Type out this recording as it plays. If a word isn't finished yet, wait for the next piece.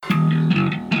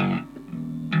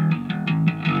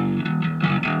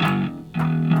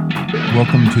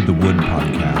Welcome to the Wood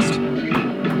Podcast,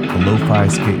 a lo-fi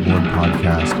skateboard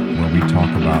podcast where we talk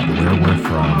about where we're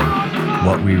from,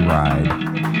 what we ride,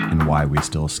 and why we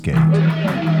still skate.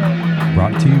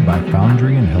 Brought to you by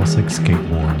Foundry and Helsik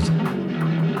Skateboards.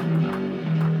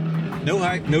 No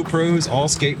hype, no pros, all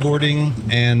skateboarding,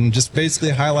 and just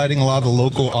basically highlighting a lot of the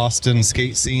local Austin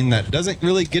skate scene that doesn't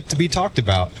really get to be talked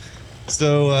about.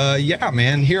 So yeah,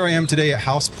 man, here I am today at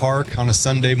House Park on a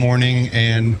Sunday morning,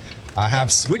 and I have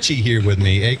Switchie here with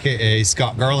me, aka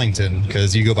Scott Garlington,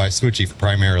 because you go by Switchie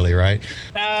primarily, right?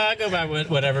 I go by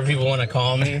whatever people want to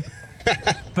call me.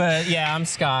 But yeah, I'm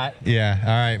Scott. Yeah, all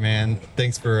right, man.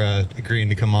 Thanks for agreeing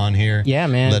to come on here. Yeah,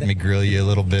 man. Let me grill you a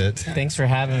little bit. Thanks for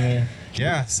having me.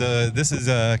 Yeah, so this is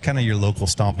kind of your local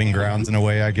stomping grounds in a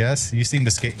way, I guess. You seem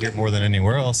to skate here more than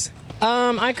anywhere else.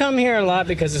 I come here a lot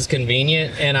because it's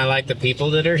convenient and I like the people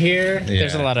that are here. Yeah.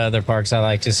 There's a lot of other parks I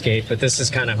like to skate, but this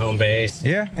is kind of home base.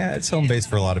 Yeah, it's home base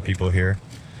for a lot of people here.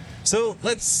 So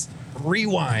let's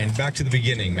rewind back to the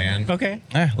beginning, man. Okay.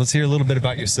 Let's hear a little bit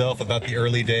about yourself, about the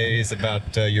early days,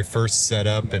 about your first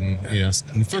setup, and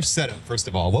first setup. First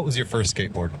of all, what was your first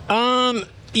skateboard?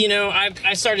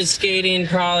 I started skating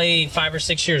probably 5 or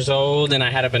 6 years old, and I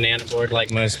had a banana board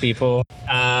like most people.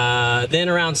 Then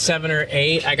around 7 or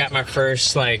 8, I got my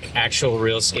first actual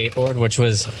real skateboard, which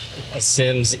was a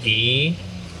Sims E.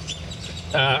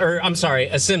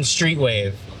 A Sims Street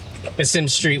Wave. A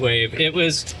Sims Street Wave. It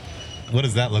was. What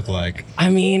does that look like? I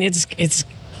mean, it's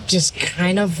just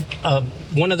kind of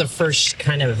one of the first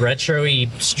kind of retro-y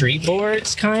street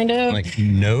boards, kind of. Like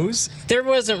nose? There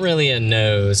wasn't really a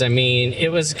nose. I mean,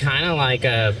 it was kind of like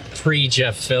a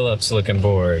pre-Jeff Phillips looking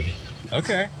board.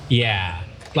 Okay. Yeah.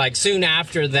 Like soon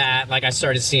after that, I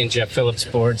started seeing Jeff Phillips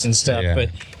boards and stuff. Yeah. But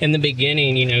in the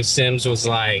beginning, Sims was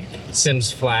like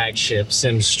Sims Flagship,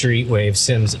 Sims Street Wave,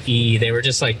 Sims E. They were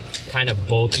just kind of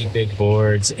bulky big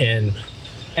boards.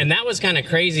 And that was kind of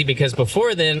crazy because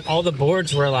before then, all the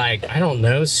boards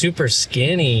were super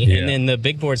skinny. Yeah. And then the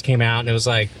big boards came out and it was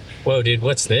like, whoa, dude,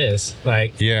 what's this?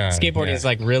 Skateboarding is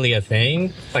really a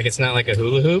thing. It's not like a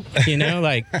hula hoop,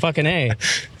 fucking A.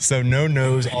 So no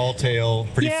nose, all tail,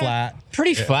 pretty flat.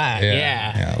 Pretty flat,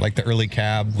 yeah. Yeah, like the early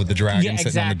cab with the dragon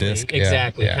sitting on the disc.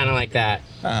 Exactly, Yeah. kind of like that.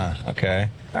 Okay.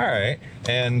 All right.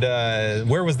 And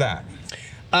where was that?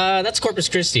 That's Corpus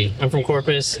Christi. I'm from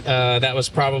Corpus. That was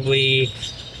probably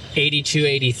 82,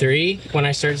 83 when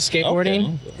I started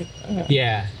skateboarding. Okay.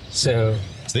 Yeah, so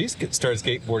you started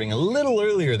skateboarding a little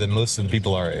earlier than most of the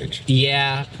people our age.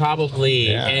 yeah, probably.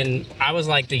 Yeah. And I was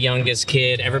the youngest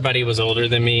kid. Everybody was older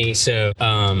than me, so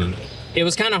it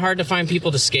was kind of hard to find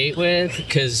people to skate with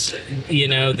because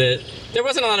there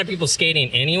wasn't a lot of people skating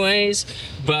anyways,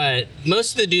 but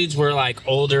most of the dudes were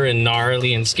older and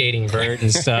gnarly and skating vert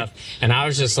and stuff, and I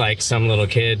was just some little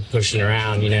kid pushing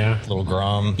around, Little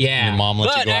Grom. Yeah, Your mom let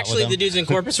you but go out actually with the them? dudes in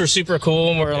Corpus were super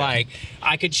cool and were I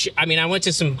went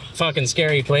to some fucking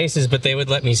scary places, but they would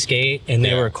let me skate and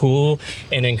they were cool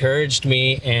and encouraged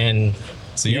me, and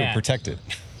So you were protected.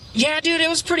 yeah, dude, it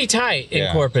was pretty tight in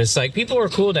Yeah. Corpus. People were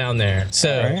cool down there.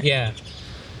 So, All right. yeah.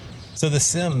 So the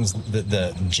Sims,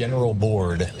 the general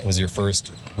board was your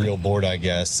first real board, I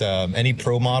guess. Any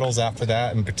pro models after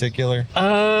that in particular?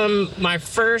 My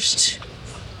first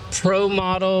pro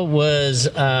model was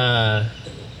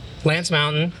Lance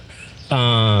Mountain.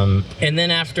 And then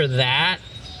after that,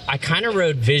 I kind of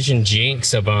rode Vision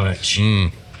Jinx a bunch.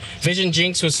 Vision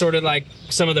Jinx was sort of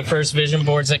some of the first Vision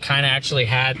boards that kind of actually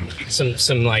had some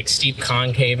steep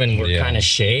concave and were kind of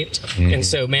shaped. And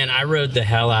so, man, I rode the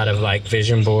hell out of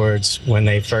Vision boards when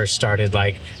they first started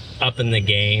up in the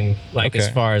game, as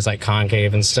far as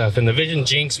concave and stuff. And the Vision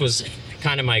Jinx was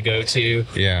kind of my go-to.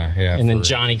 Yeah. And then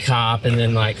Johnny Cop, and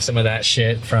then some of that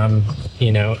shit from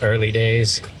early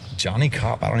days. Johnny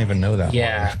Cop, I don't even know that.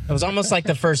 Yeah, it was almost like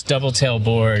the first double tail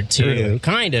board too. Really?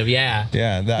 Kind of, yeah.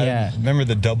 Yeah. Remember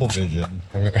the double vision?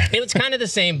 It was kind of the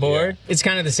same board. Yeah. It's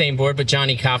kind of the same board, but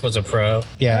Johnny Cop was a pro.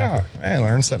 Yeah. I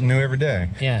learn something new every day.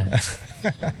 Yeah.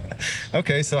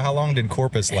 Okay, so how long did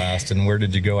Corpus last, and where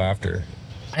did you go after?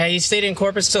 I stayed in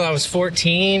Corpus till I was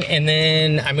 14, and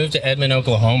then I moved to Edmond,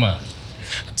 Oklahoma.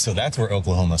 So that's where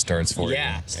Oklahoma starts for you.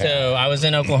 Yeah. So I was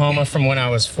in Oklahoma from when I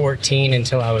was 14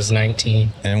 until I was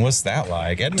 19. And what's that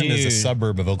like? Edmond is a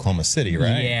suburb of Oklahoma City,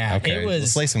 right? Yeah. Okay.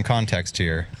 Let's lay some context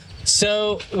here.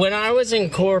 So when I was in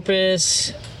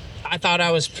Corpus, I thought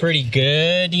I was pretty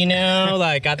good,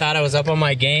 I thought I was up on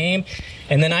my game.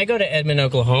 And then I go to Edmond,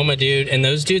 Oklahoma, dude, and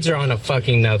those dudes are on a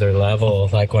fucking nother level.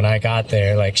 When I got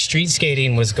there, street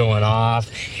skating was going off,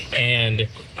 and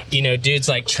dudes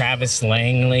like Travis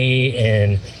Langley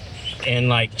and and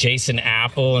like Jason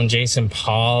Apple and Jason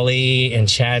Pauley and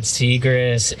Chad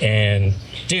Segrist, and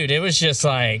dude, it was just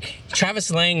like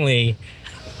Travis Langley,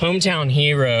 hometown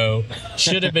hero,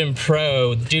 should have been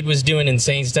pro. The dude was doing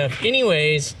insane stuff.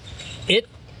 Anyways,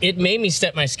 it made me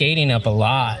step my skating up a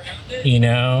lot, you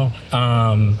know.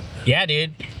 Yeah,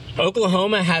 dude.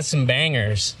 Oklahoma has some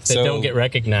bangers that don't get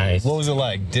recognized. What was it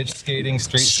like? Ditch skating,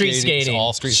 street skating,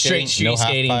 all street skating, street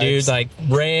skating, dude. Like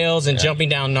rails and jumping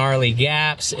down gnarly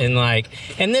gaps, and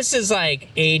this is like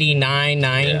 89,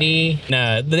 90.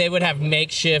 They would have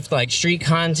makeshift like street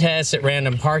contests at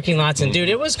random parking lots, and dude,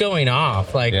 it was going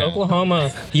off. Like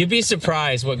Oklahoma, you'd be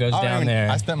surprised what goes down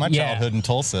there. I spent my childhood in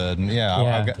Tulsa, and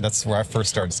that's where I first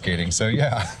started skating. So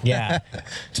yeah.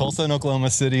 Tulsa and Oklahoma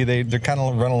City, they're kind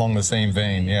of run along the same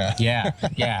vein.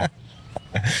 Yeah.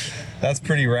 That's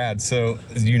pretty rad. So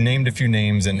you named a few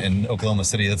names in Oklahoma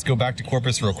City. Let's go back to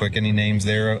Corpus real quick. Any names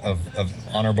there of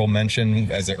honorable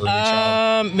mention as an early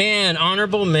child? Man,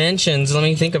 honorable mentions. Let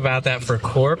me think about that for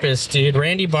Corpus, dude.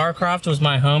 Randy Barcroft was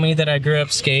my homie that I grew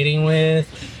up skating with.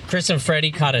 Chris and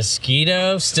Freddie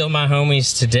Cotasquito, still my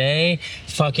homies today.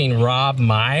 Fucking Rob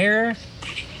Meyer.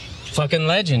 Fucking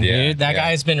legend, dude. That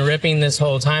guy's been ripping this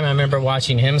whole time. I remember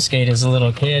watching him skate as a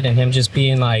little kid and him just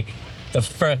being like the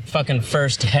fucking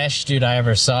first Hesh dude I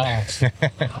ever saw.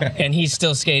 And he's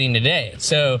still skating today.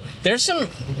 So there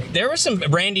was some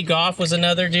Randy Goff was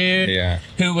another dude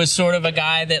who was sort of a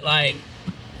guy that, like,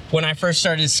 when I first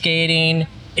started skating,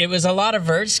 it was a lot of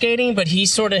vert skating, but he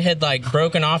sort of had like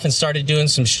broken off and started doing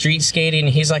some street skating.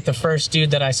 He's like the first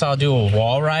dude that I saw do a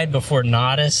wall ride before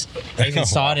Nodis. I even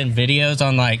saw it in videos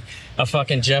on like a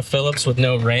fucking Jeff Phillips with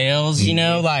no rails, you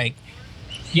know, like,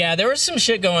 yeah, there was some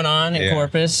shit going on in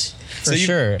Corpus for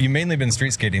sure. You mainly been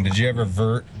street skating. Did you ever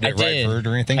vert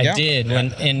or anything? I did.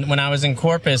 When I was in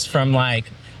Corpus from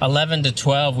like 11 to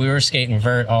 12, we were skating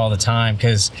vert all the time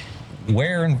because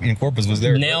where in Corpus was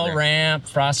there? Nail ramp,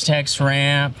 Frostex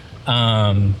ramp.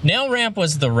 Nail ramp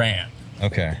was the ramp.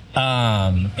 Okay.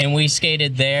 And we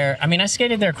skated there. I mean, I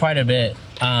skated there quite a bit.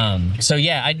 So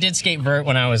yeah, I did skate vert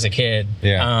when I was a kid.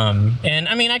 Yeah. And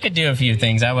I mean, I could do a few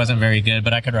things. I wasn't very good,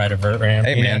 but I could ride a vert ramp.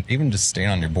 Hey man, even just staying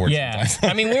on your board. Yeah.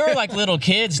 I mean, we were like little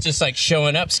kids just like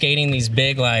showing up, skating these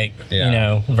big, like, you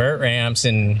know, vert ramps.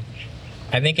 And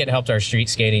I think it helped our street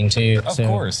skating too. Of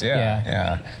course.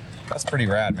 Yeah. That's pretty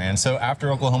rad, man. So after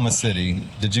Oklahoma City,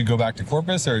 did you go back to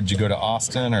Corpus or did you go to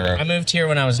Austin? Or I moved here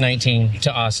when I was 19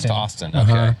 to Austin.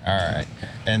 Okay. All right.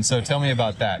 And so tell me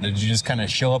about that. Did you just kind of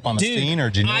show up on the scene or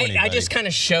did you know anybody? I just kind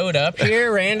of showed up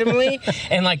here randomly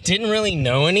and like didn't really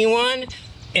know anyone.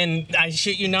 And I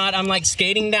shit you not, I'm like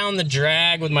skating down the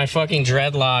drag with my fucking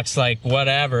dreadlocks, like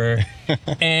whatever.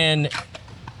 And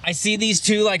I see these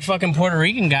two like fucking Puerto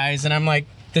Rican guys and I'm like,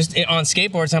 on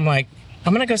skateboards, I'm like,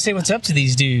 I'm gonna go say what's up to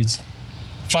these dudes.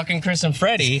 Fucking Chris and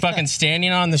Freddie, fucking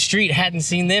standing on the street, hadn't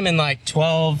seen them in like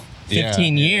 12,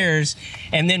 15 years.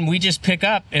 And then we just pick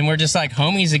up and we're just like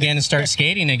homies again and start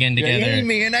skating again together. Hey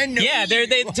man, I know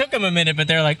they took them a minute, but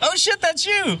they're like, oh shit, that's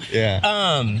you.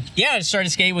 I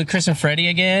started skating with Chris and Freddie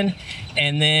again.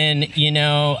 And then, you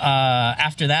know,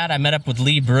 after that, I met up with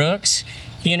Lee Brooks.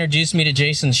 He introduced me to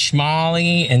Jason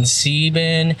Schmalley and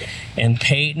Sieben and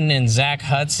Peyton and Zach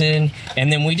Hudson.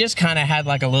 And then we just kind of had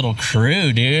like a little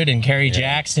crew, dude. And Kerry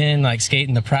Jackson, like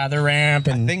skating the Prather ramp.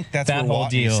 And I think that's that where whole Watney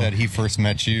deal. said he first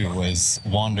met you, was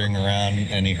wandering around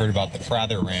and he heard about the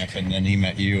Prather ramp and then he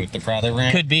met you at the Prather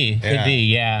ramp. Could be,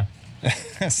 yeah.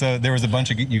 So there was a bunch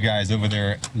of you guys over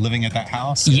there living at that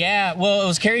house? Yeah, well, it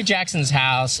was Kerry Jackson's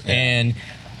house and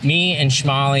me and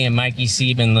Schmalley and Mikey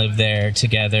Sieben lived there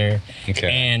together. Okay.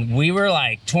 And we were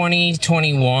like 20,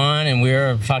 21, and we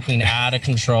were fucking out of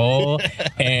control.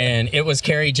 And it was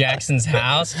Kerry Jackson's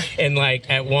house. And like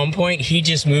at one point, he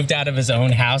just moved out of his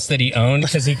own house that he owned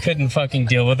because he couldn't fucking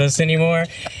deal with us anymore.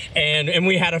 And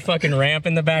we had a fucking ramp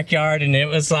in the backyard, and it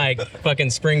was like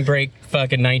fucking spring break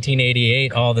fucking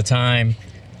 1988 all the time.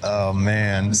 Oh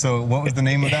man. So what was the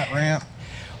name of that ramp?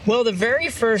 Well, the very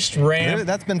first ramp...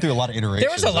 That's been through a lot of iterations.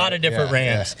 There was a lot of different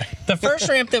ramps. Yeah. The first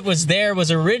ramp that was there was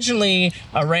originally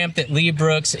a ramp that Lee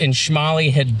Brooks and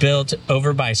Schmalley had built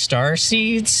over by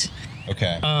Starseeds.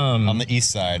 Okay. On the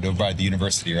east side, over by the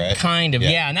university, right? Kind of,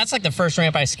 yeah. And that's like the first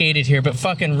ramp I skated here. But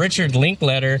fucking Richard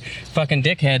Linkletter, fucking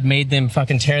dickhead, made them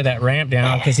fucking tear that ramp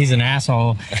down because he's an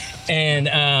asshole. And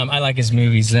I like his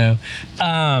movies, though.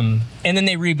 And then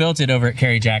they rebuilt it over at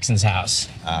Kerry Jackson's house.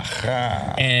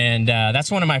 And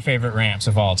that's one of my favorite ramps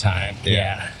of all time.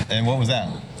 Yeah. And what was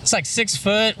that? It's like 6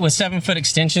 foot with 7 foot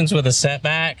extensions with a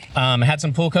setback. Had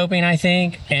some pool coping, I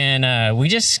think. And we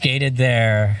just skated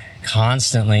there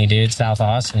constantly, dude. South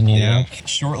Austin, you know.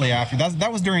 Shortly after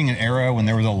that was during an era when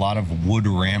there was a lot of wood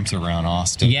ramps around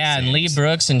Austin. Yeah, and Lee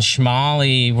Brooks and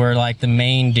Schmally were like the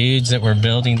main dudes that were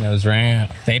building those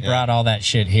ramps. They brought all that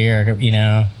shit here, you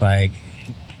know, like.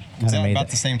 Was that about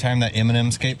the same time that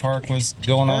Eminem skate park was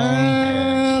going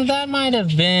on? That might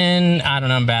have been, I don't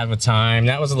know, I'm bad with time.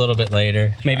 That was a little bit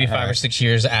later. Maybe 5 or 6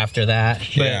 years after that.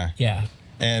 But, yeah.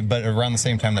 But around the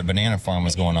same time that Banana Farm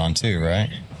was going on too,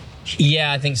 right?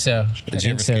 Yeah, I think so. Did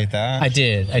you ever skate that? I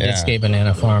did. I did skate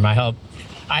Banana Farm. I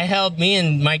helped, me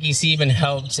and Mikey Sieben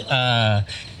helped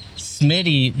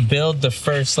Smitty build the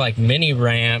first like mini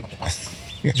ramp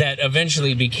that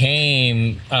eventually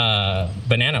became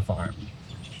Banana Farm.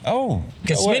 Oh,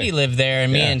 because Smitty lived there,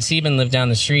 and me and Sieben lived down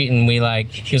the street, and he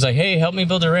was like, "Hey, help me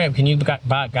build a ramp. Can you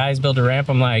guys build a ramp?"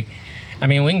 I'm like, "I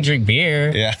mean, we can drink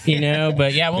beer, you know,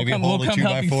 but yeah, we'll come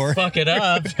help you fuck it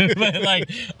up."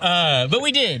 but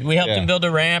we did. We helped him build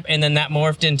a ramp, and then that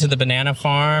morphed into the Banana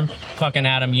Farm. Fucking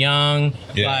Adam Young,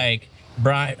 like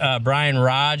Brian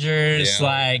Rogers,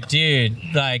 like, dude,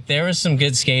 like there was some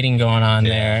good skating going on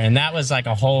there, and that was like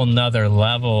a whole nother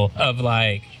level of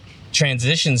like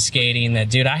transition skating that,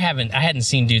 dude, I hadn't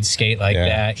seen dudes skate like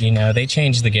that, you know. They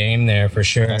changed the game there for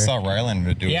sure. I saw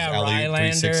Rylander do his alley-oop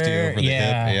 360 over the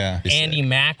hip. Andy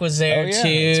Mack was there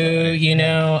too, you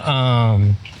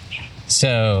know.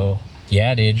 So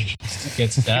yeah, dude,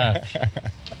 good stuff.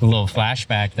 A little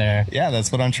flashback there. Yeah,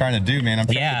 that's what I'm trying to do, man. I'm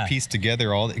trying to piece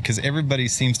together all, because everybody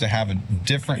seems to have a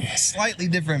slightly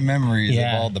different memories of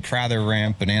all the Prather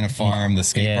Ramp, Banana Farm, the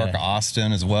skate park of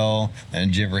Austin as well. And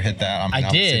did you ever hit that?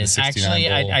 I did. Actually,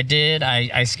 I did.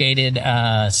 I skated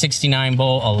 69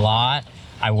 Bowl a lot.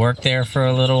 I worked there for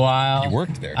a little while. You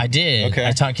worked there? I did. Okay.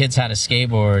 I taught kids how to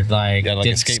skateboard. Like, did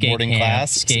a skateboarding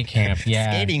class? Skate camp,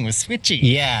 yeah. Skating with Switchie.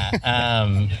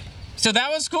 Yeah. So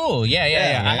that was cool. Yeah.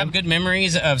 I have good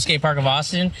memories of Skate Park of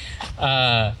Austin.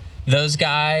 Those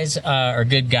guys are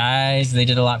good guys. They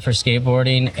did a lot for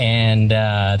skateboarding, and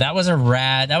that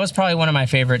was probably one of my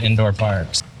favorite indoor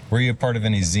parks. Were you a part of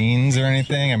any zines or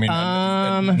anything? I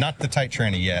mean, not the Tight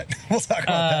Tranny yet. We'll talk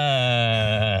about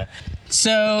that.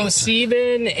 So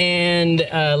Sieben and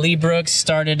Lee Brooks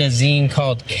started a zine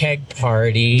called Keg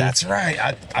Party. That's right.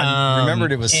 I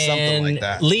remembered it was something like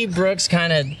that. Lee Brooks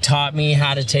kind of taught me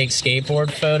how to take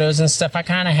skateboard photos and stuff. I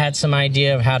kind of had some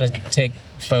idea of how to take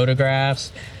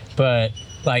photographs, but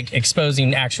like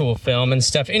exposing actual film and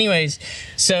stuff. Anyways,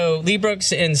 so Lee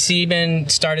Brooks and Sieben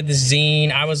started this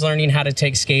zine. I was learning how to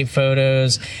take skate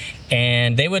photos,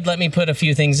 and they would let me put a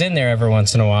few things in there every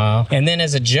once in a while. And then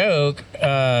as a joke,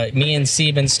 me and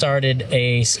Sieben started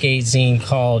a skate zine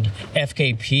called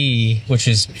FKP, which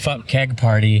is Fuck Keg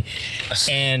Party.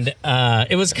 And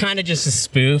it was kind of just a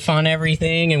spoof on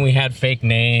everything, and we had fake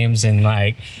names and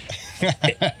like...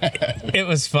 it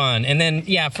was fun. And then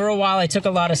for a while I took a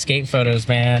lot of skate photos,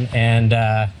 man, and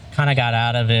kind of got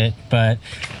out of it, but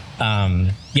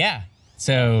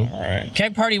so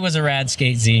Keg Party was a rad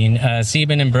skate zine.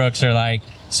 Sieben and Brooks are like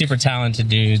super talented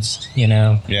dudes, you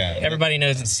know. Everybody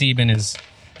knows that Sieben is,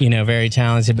 you know, very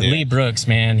talented, but Lee Brooks,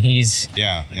 man, he's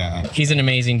an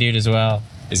amazing dude as well.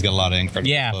 He's got a lot of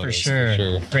incredible photos, for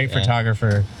sure. Great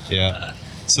photographer.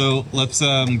 So let's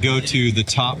go to the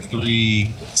top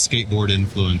 3 skateboard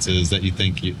influences that you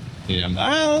think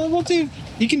we'll do.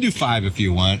 You can do 5 if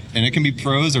you want, and it can be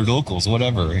pros or locals,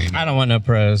 whatever. You know? I don't want no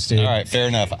pros, dude. All right, fair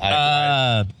enough.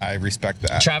 I respect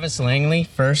that. Travis Langley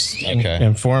first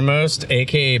and foremost,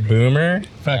 aka Boomer,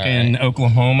 fucking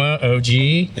Oklahoma OG.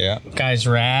 Yeah, guy's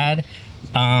rad.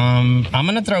 I'm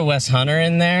gonna throw Wes Hunter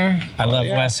in there. I love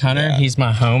Wes Hunter. He's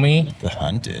my homie. The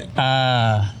Hunted.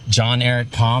 John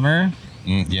Eric Palmer.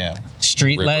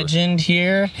 Street Ripper. legend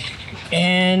here,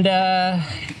 and I'm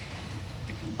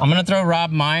gonna throw Rob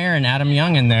Meyer and Adam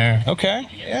Young in there. Okay,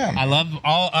 I love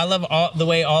all the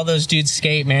way all those dudes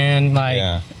skate, man.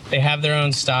 Like they have their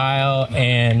own style,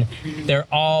 and they're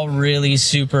all really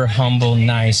super humble,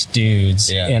 nice dudes.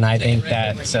 And I think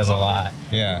that says a lot.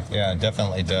 Yeah, it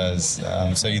definitely does.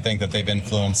 So you think that they've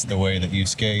influenced the way that you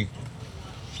skate?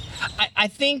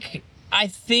 I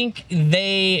think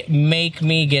they make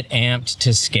me get amped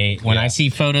to skate. When I see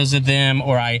photos of them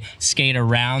or I skate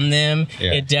around them,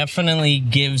 it definitely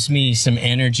gives me some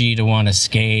energy to want to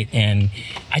skate. And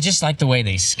I just like the way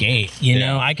they skate. You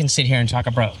know, I can sit here and talk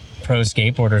about pro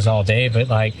skateboarders all day, but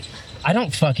like, I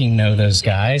don't fucking know those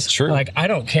guys. True. Like, I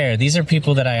don't care. These are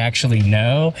people that I actually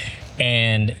know,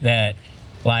 and that,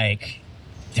 like,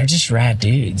 they're just rad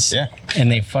dudes. And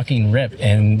they fucking rip.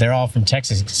 And they're all from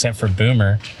Texas except for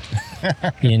Boomer.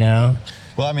 You know?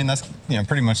 Well, I mean, that's,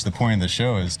 pretty much the point of the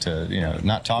show is to,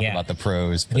 not talk about the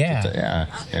pros. But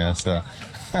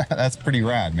That's pretty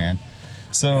rad, man.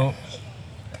 So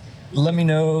let me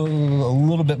know a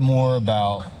little bit more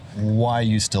about why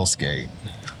you still skate.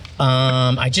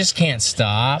 I just can't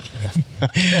stop.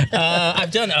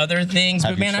 I've done other things,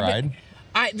 Have but you man, tried?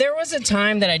 there was a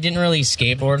time that I didn't really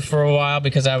skateboard for a while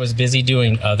because I was busy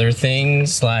doing other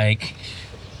things like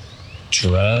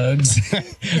drugs.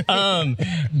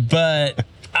 But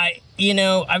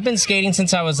I've been skating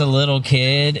since I was a little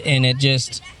kid, and I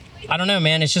don't know,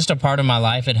 man, it's just a part of my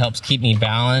life. It helps keep me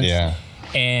balanced. Yeah.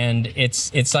 And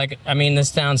it's like, I mean, this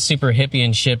sounds super hippie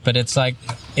and shit, but it's like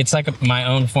my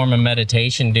own form of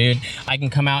meditation, dude. I can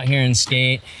come out here and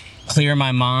skate, clear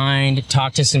my mind,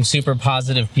 talk to some super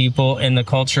positive people, and the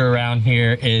culture around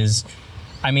here is,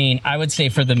 I mean, I would say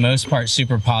for the most part,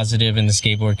 super positive in the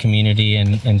skateboard community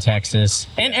in Texas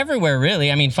and everywhere,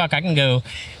 really. I mean, fuck, I can go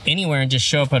anywhere and just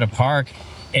show up at a park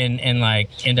and like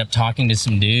end up talking to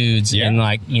some dudes and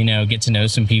like, get to know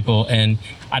some people. And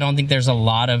I don't think there's a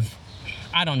lot of,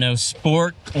 I don't know,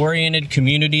 sport-oriented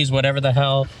communities, whatever the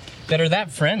hell, that are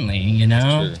that friendly,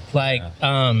 True. Like,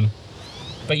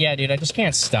 but yeah, dude, I just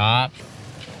can't stop.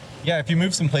 Yeah, if you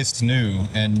move someplace new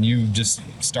and you just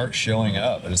start showing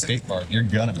up at a skate park, you're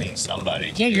gonna meet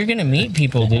somebody. Yeah, you're gonna meet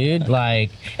people, dude.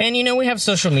 Like, and we have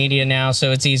social media now,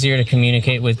 so it's easier to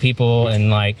communicate with people and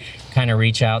like kind of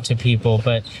reach out to people.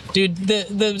 But dude,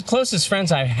 the closest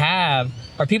friends I have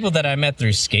are people that I met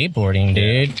through skateboarding,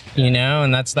 dude.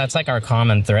 And that's like our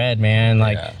common thread, man.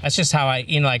 Like that's just how I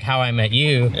met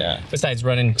you. Yeah. Besides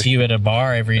running to you at a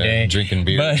bar every day, drinking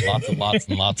beer, lots and lots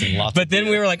and lots and lots. But then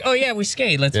we were like, oh yeah, we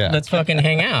skate. Let's fucking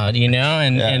hang out,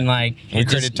 and like we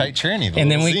created Tight Tranny.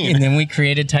 And then we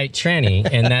created Tight Tranny,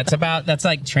 and that's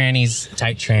like trannies,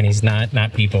 tight trannies,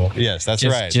 not people. Yes, that's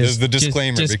right. There's the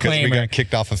disclaimer because we got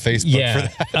kicked off of Facebook for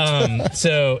that.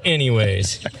 So,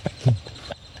 anyways.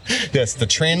 Yes, the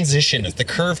transition is the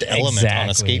curved element on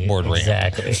a skateboard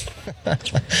ramp. Exactly.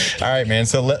 All right, man.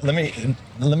 So let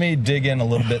me dig in a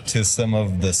little bit to some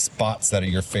of the spots that are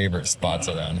your favorite spots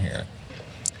around here.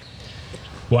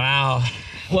 Wow.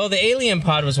 Well, the Alien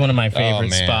Pod was one of my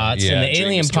favorite spots, and the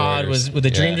Alien Pod was with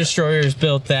the Dream Destroyers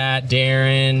built that.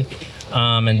 Darren.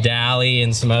 And Dally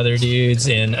and some other dudes,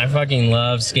 and I fucking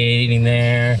love skating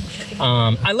there.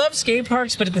 I love skate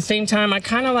parks, but at the same time, I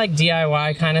kind of like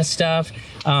DIY kind of stuff.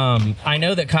 I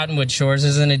know that Cottonwood Shores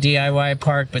isn't a DIY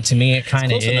park, but to me, it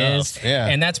kind of is. Yeah.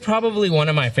 And that's probably one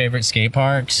of my favorite skate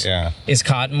parks. Yeah. Is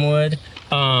Cottonwood.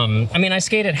 I mean, I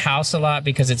skate at House a lot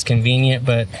because it's convenient,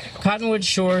 but Cottonwood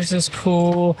Shores is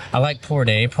cool. I like Port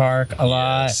A Park a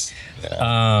lot.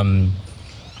 Yeah.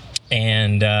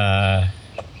 And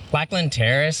Blackland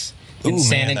Terrace in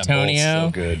San Antonio.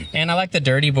 So good. And I like the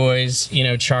Dirty Boys,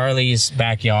 Charlie's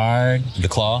backyard. The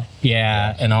Claw?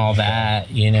 Yeah, and all that,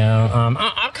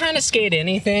 I'll kind of skate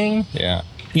anything. Yeah.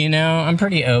 I'm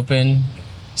pretty open.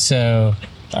 So.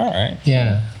 All right.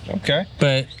 Yeah. Okay.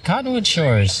 But Cottonwood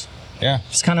Shores. Yeah.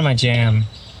 It's kind of my jam.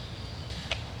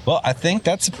 Well, I think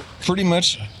that's pretty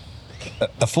much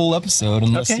a full episode,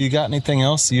 unless you got anything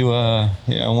else you want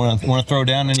to throw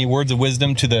down, any words of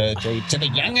wisdom to the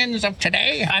youngins of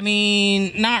today. I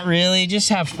mean, not really, just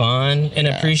have fun and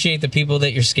appreciate the people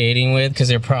that you're skating with, because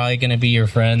they're probably going to be your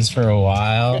friends for a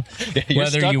while,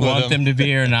 whether you want them to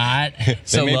be or not.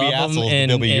 So they may love be assholes, them, but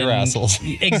they'll be your assholes.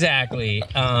 Exactly.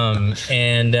 Man,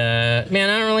 I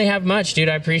don't really have much, dude.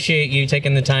 I appreciate you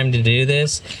taking the time to do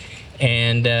this.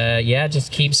 And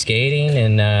just keep skating.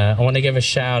 And I want to give a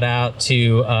shout out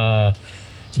to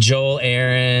Joel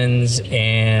Aarons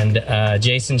and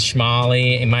Jason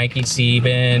Schmalley and Mikey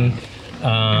Sieben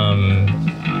and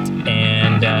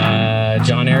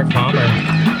John Eric Palmer.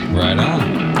 Right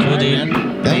on. Cool, All right, dude.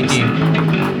 man. Thank you.